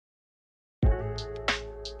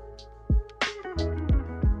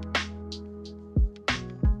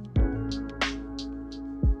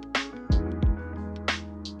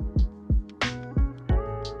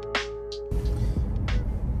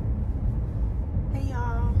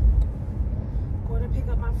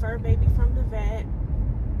fur baby from the vet,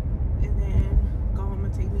 and then go home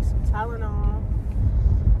and take me some Tylenol.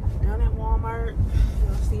 Down at Walmart,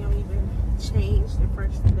 you'll see I'm even changed and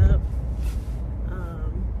freshened up.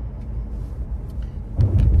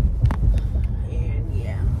 And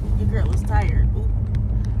yeah, your girl is tired. Ooh,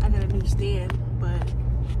 I got a new stand, but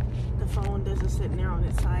the phone doesn't sit there on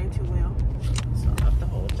its side too well, so I'll have to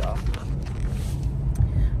hold y'all.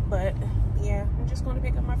 But yeah, I'm just going to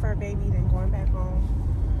pick up my fur baby, then going back home.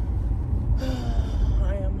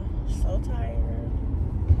 I am so tired.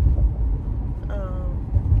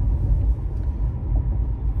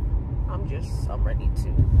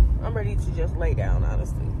 I'm ready to just lay down,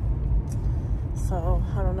 honestly. So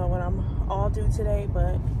I don't know what I'm all do today,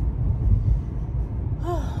 but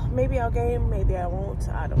maybe I'll game, maybe I won't.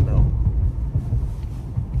 I don't know.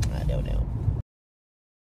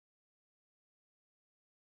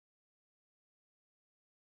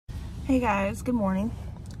 Hey guys, good morning.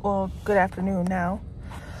 Well, good afternoon now.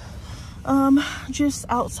 Just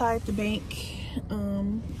outside the bank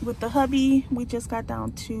with the hubby. We just got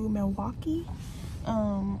down to Milwaukee.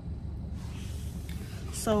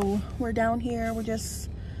 So we're down here. We're just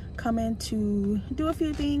coming to do a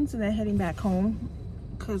few things and then heading back home,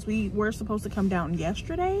 because we were supposed to come down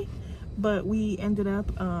yesterday, but we ended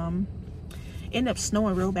up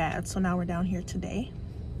snowing real bad. So now we're down here today,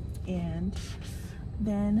 and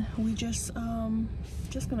then we just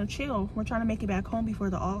gonna chill. We're trying to make it back home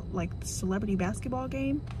before the celebrity basketball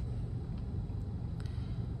game.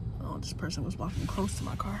 Oh, this person was walking close to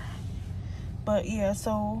my car. But yeah,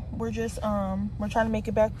 so we're just we're trying to make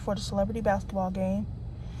it back before the celebrity basketball game.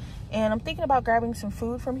 And I'm thinking about grabbing some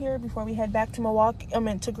food from here before we head back to Milwaukee,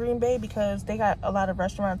 to Green Bay, because they got a lot of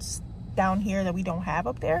restaurants down here that we don't have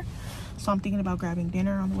up there. So I'm thinking about grabbing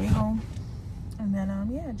dinner on the way home. And then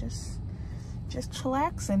yeah, just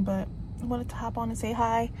chillaxing. But I wanted to hop on and say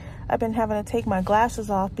hi. I've been having to take my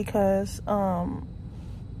glasses off because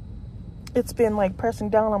it's been like pressing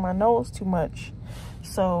down on my nose too much.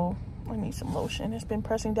 So I need some lotion. It's been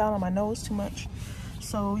pressing down on my nose too much.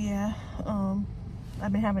 So yeah,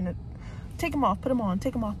 I've been having to take them off, put them on,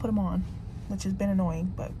 take them off, put them on, which has been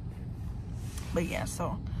annoying. But yeah,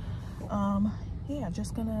 so yeah,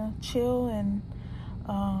 just gonna chill and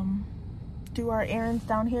do our errands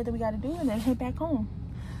down here that we got to do, and then head back home.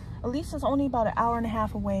 At least it's only about an hour and a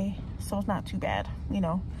half away, so it's not too bad. You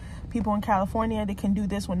know, people in California, they can do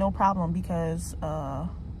this with no problem because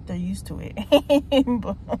they're used to it.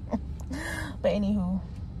 But anywho,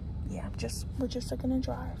 yeah, we're just gonna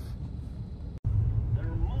drive. There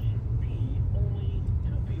must be only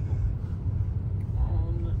 2 people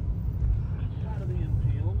on each side of the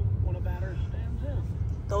infield when a batter stands in.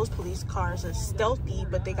 Those police cars are stealthy,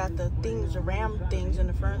 but they got the things, the ram things in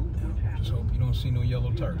the front. Yeah, just hope you don't see no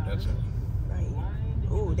yellow turd, that's it. Right.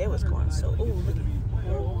 Ooh, they was going so. Ooh, look at that.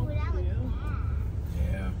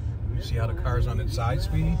 Yeah. You see how the car's on its side,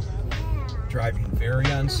 sweetie? Driving very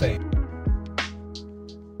unsafe.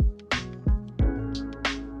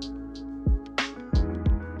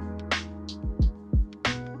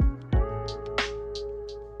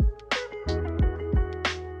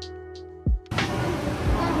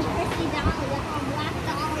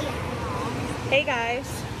 Hey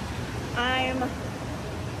guys, I'm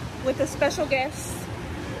with a special guest.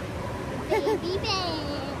 Baby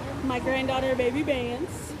Bands. My granddaughter, Baby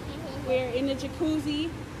Bands. We're in the jacuzzi.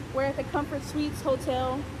 We're at the Comfort Suites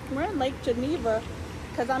Hotel. We're in Lake Geneva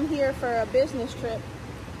because I'm here for a business trip.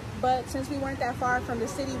 But since we weren't that far from the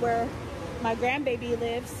city where my grandbaby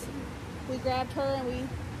lives, we grabbed her and we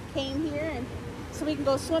came here, and so we can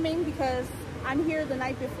go swimming, because I'm here the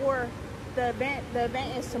night before the event. The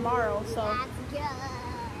event is tomorrow, so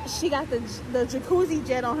That's she got the jacuzzi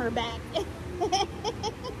jet on her back.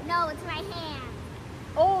 No, it's my hand.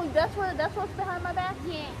 Oh, that's what's behind my back?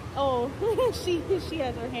 Yeah. Oh, she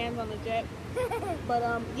has her hands on the jet.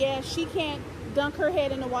 But yeah, she can't dunk her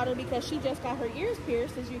head in the water because she just got her ears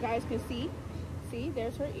pierced, as you guys can see. See,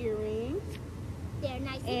 there's her earrings. They're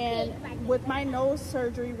nice And big, like with my nose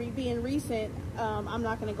surgery being recent, I'm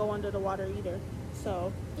not gonna go under the water either.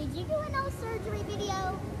 So Did you do a nose surgery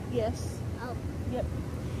video? yes. Oh. Yep.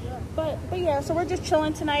 But yeah, so we're just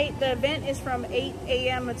chilling tonight. The event is from 8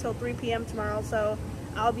 a.m. until 3 p.m. tomorrow, so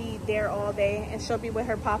I'll be there all day, and she'll be with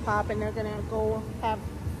her pop, and they're gonna go have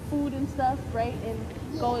food and stuff, right? And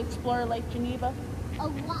go explore Lake Geneva.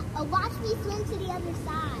 Watch me swim to the other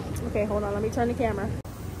side. Okay, hold on, let me turn the camera.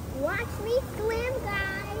 Watch me swim,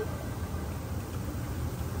 guys.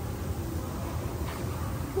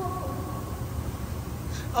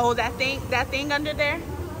 Oh, that thing under there?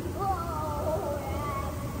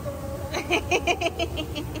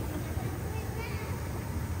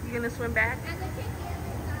 You gonna swim back? I'm gonna take the other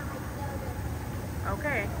side.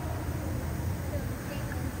 Okay.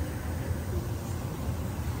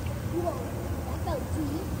 Whoa, that felt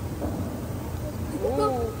deep.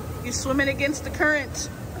 Ooh, you're swimming against the current.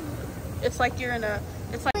 It's like you're in a,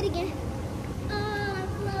 it's like. Do it again. I'm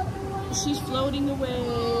floating away. She's floating away.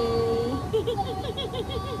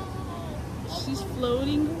 She's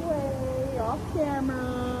floating away off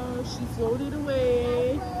camera. She floated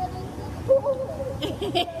away.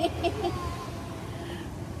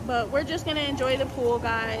 But we're just gonna enjoy the pool,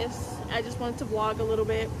 guys. I just wanted to vlog a little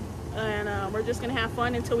bit, and we're just gonna have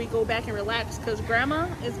fun until we go back and relax, because Grandma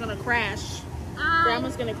is gonna crash.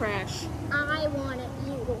 Grandma's gonna crash. I wanted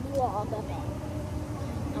you to vlog of it.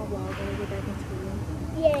 I'll vlog when we get back into the room.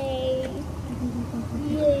 Yay!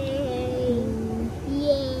 Yay!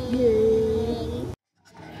 Yay!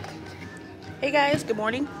 Hey guys, good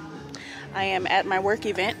morning. I am at my work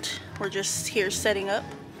event. We're just here setting up.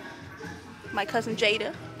 My cousin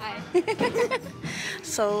Jada. Hi.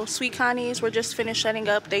 So Sweet Connie's, we're just finished setting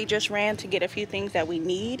up. They just ran to get a few things that we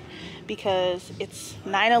need because it's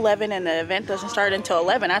 9/11 and the event doesn't start until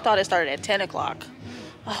 11. I thought it started at 10 o'clock.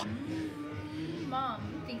 Oh. Mom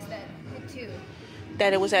thinks that at 2.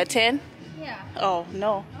 That it was at 10? Yeah. Oh,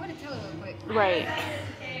 no. I want to tell her real quick. Right.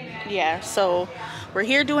 Yeah, so we're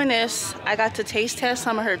here doing this. I got to taste test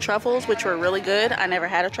some of her truffles, which were really good. I never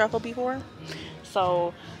had a truffle before.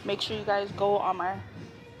 So make sure you guys go on my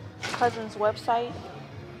cousin's website.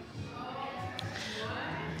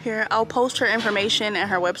 Here, I'll post her information and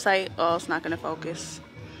her website. Oh, it's not gonna focus.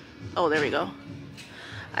 Oh, there we go.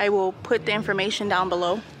 I will put the information down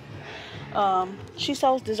below. She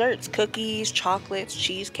sells desserts, cookies, chocolates,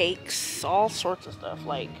 cheesecakes, all sorts of stuff.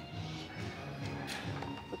 Like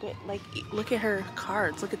look at her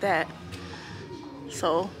cards. Look at that.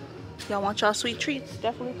 So y'all want y'all sweet treats,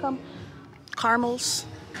 definitely come. Caramels,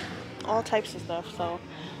 all types of stuff. So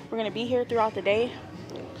we're gonna be here throughout the day.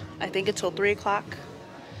 I think until 3 o'clock.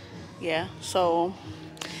 Yeah, so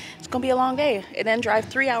it's gonna be a long day, and then drive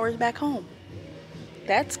 3 hours back home.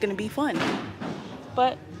 That's gonna be fun,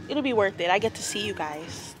 but it'll be worth it. I get to see you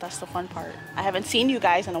guys. That's the fun part. I haven't seen you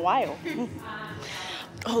guys in a while.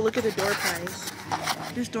 Oh, look at the door prize.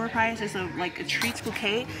 This door prize is like a treats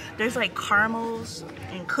bouquet. There's like caramels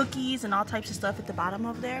and cookies and all types of stuff at the bottom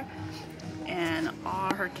of there, and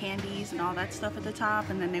all her candies and all that stuff at the top.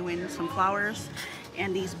 And then they win some flowers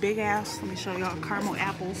and these big ass, let me show y'all, caramel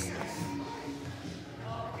apples.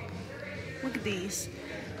 Look at these.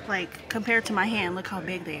 Like, compared to my hand, look how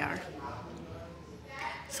big they are.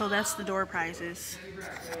 So that's the door prizes.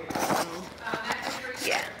 So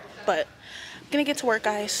yeah, but I'm gonna get to work,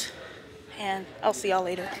 guys, and I'll see y'all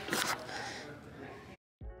later.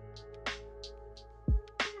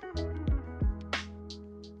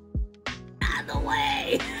 Out of the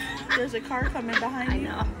way! There's a car coming behind you.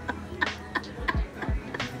 I know.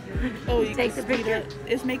 Oh, you Take can the picture.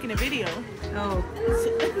 It's making a video. Oh.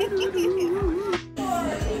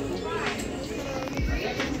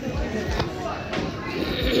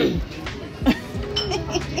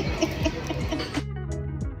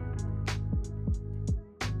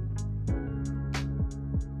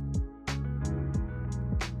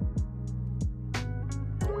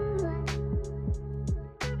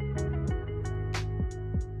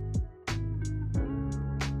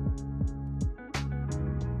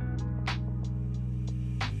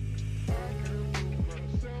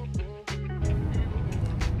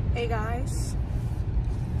 Hey guys,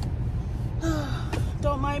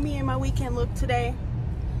 don't mind me in my weekend look today.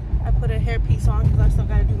 I put a hairpiece on because I still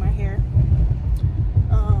gotta do my hair.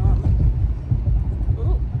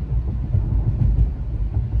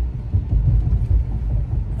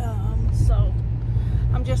 So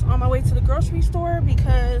I'm just on my way to the grocery store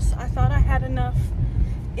because I thought I had enough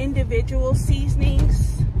individual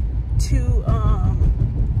seasonings to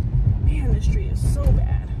man, this street is so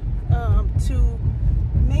bad, to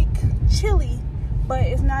make chili, but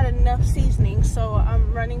it's not enough seasoning. So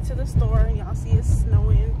I'm running to the store, and y'all see it's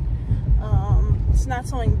snowing. It's not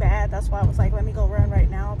snowing bad, that's why I was like, let me go run right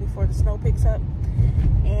now before the snow picks up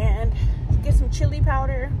and get some chili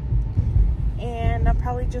powder. And I'm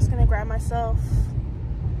probably just gonna grab myself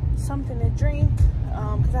something to drink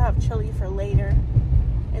because I have chili for later,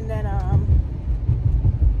 and then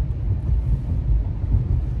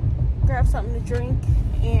grab something to drink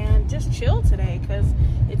and just chill today because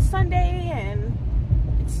it's Sunday and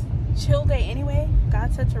it's chill day anyway.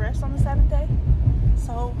 God said to rest on the 7th day,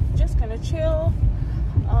 so just gonna chill.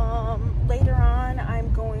 Later on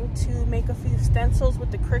I'm going to make a few stencils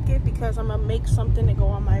with the Cricut because I'm gonna make something to go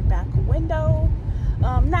on my back window,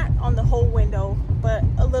 not on the whole window but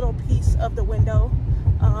a little piece of the window.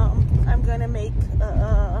 I'm gonna make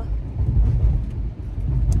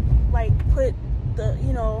like put the,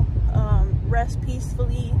 you know, rest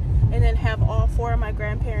peacefully, and then have all 4 of my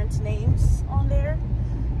grandparents' names on there.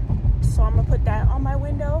 So I'm gonna put that on my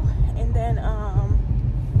window, and then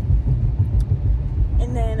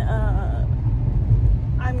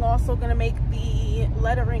I'm also gonna make the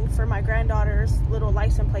lettering for my granddaughter's little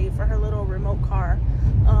license plate for her little remote car.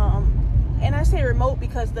 And I say remote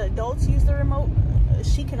because the adults use the remote.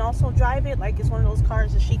 She can also drive it, like it's one of those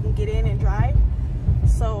cars that she can get in and drive.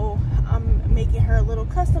 So I'm making her a little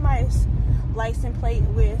customized license plate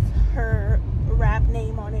with her rap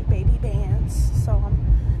name on it, Baby Bands. So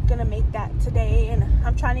I'm gonna make that today, and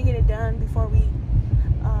I'm trying to get it done before we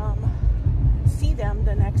see them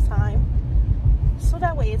the next time, so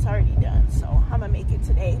that way it's already done. So I'm gonna make it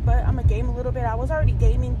today, but I'm gonna game a little bit. I was already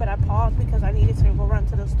gaming, but I paused because I needed to go run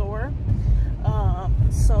to the store.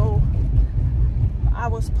 So I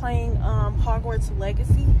was playing Hogwarts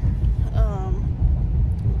Legacy.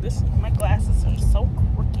 My glasses are so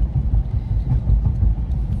crooked,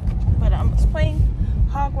 but I'm playing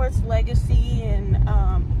Hogwarts Legacy, and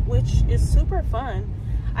which is super fun.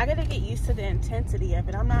 I gotta get used to the intensity of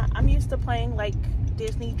it. I'm used to playing like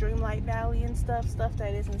Disney Dreamlight Valley and stuff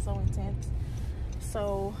that isn't so intense.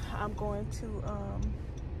 So I'm going to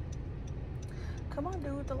come on,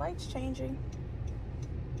 dude, the light's changing.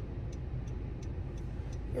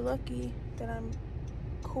 You're lucky that I'm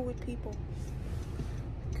cool with people,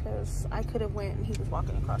 because I could have went and he was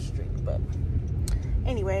walking across the street. But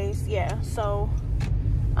anyways, yeah, so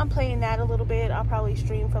I'm playing that a little bit. I'll probably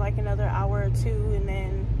stream for like another hour or 2, and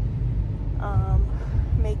then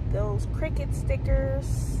make those Cricut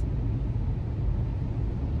stickers.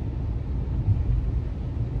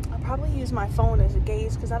 I'll probably use my phone as a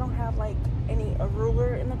gauge because I don't have like a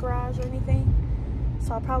ruler in the garage or anything.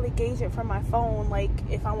 So I'll probably gauge it from my phone, like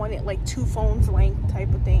if I want it like 2 phones length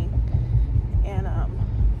type of thing.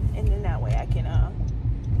 And then that way I can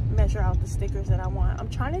measure out the stickers that I want. I'm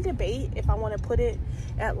trying to debate if I want to put it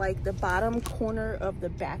at like the bottom corner of the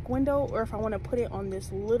back window, or if I want to put it on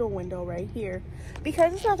this little window right here,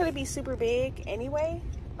 because it's not going to be super big anyway.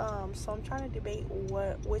 So I'm trying to debate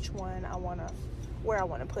which one where I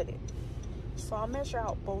want to put it. So I'll measure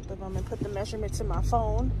out both of them and put the measurements in my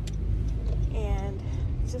phone, and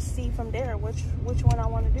just see from there which one I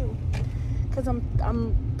want to do. Because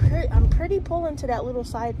I'm pretty pulling to that little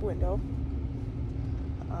side window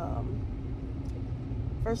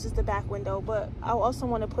versus the back window, but I also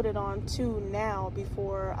want to put it on too now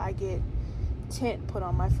before I get tint put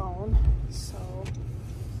on my phone. So,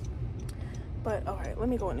 but all right, let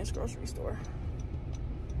me go in this grocery store.